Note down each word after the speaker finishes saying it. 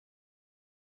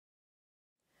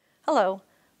Hello,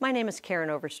 my name is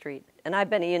Karen Overstreet, and I've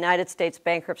been a United States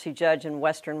bankruptcy judge in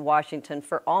Western Washington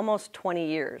for almost 20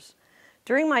 years.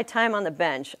 During my time on the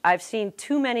bench, I've seen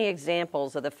too many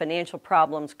examples of the financial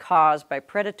problems caused by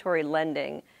predatory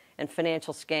lending and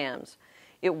financial scams.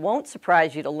 It won't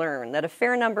surprise you to learn that a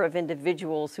fair number of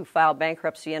individuals who file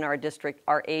bankruptcy in our district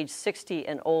are age 60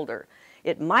 and older.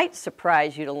 It might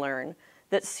surprise you to learn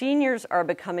that seniors are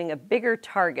becoming a bigger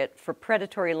target for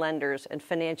predatory lenders and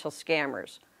financial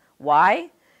scammers. Why?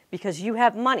 Because you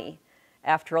have money.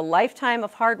 After a lifetime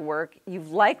of hard work, you've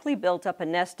likely built up a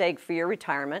nest egg for your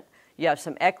retirement, you have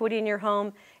some equity in your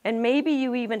home, and maybe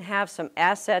you even have some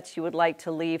assets you would like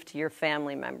to leave to your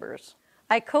family members.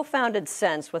 I co-founded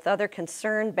Sense with other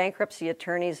concerned bankruptcy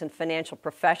attorneys and financial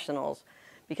professionals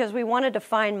because we wanted to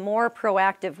find more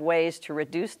proactive ways to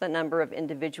reduce the number of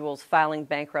individuals filing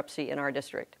bankruptcy in our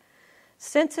district.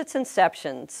 Since its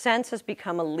inception, Sense has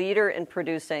become a leader in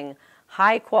producing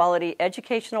high-quality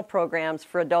educational programs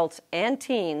for adults and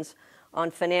teens on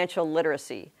financial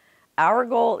literacy. Our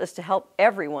goal is to help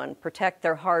everyone protect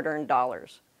their hard-earned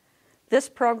dollars. This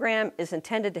program is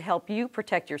intended to help you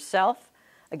protect yourself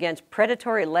against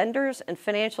predatory lenders and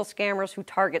financial scammers who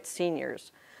target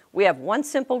seniors. We have one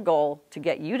simple goal: to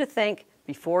get you to think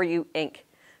before you ink.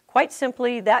 Quite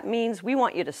simply, that means we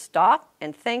want you to stop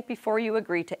and think before you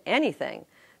agree to anything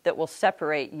that will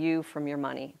separate you from your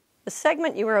money. The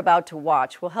segment you are about to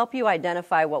watch will help you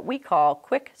identify what we call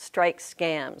quick strike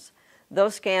scams.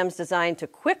 Those scams designed to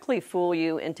quickly fool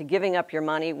you into giving up your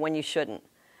money when you shouldn't.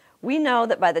 We know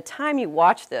that by the time you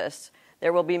watch this,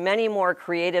 there will be many more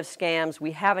creative scams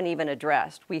we haven't even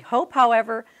addressed. We hope,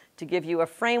 however, to give you a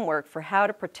framework for how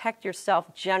to protect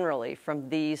yourself generally from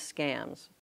these scams.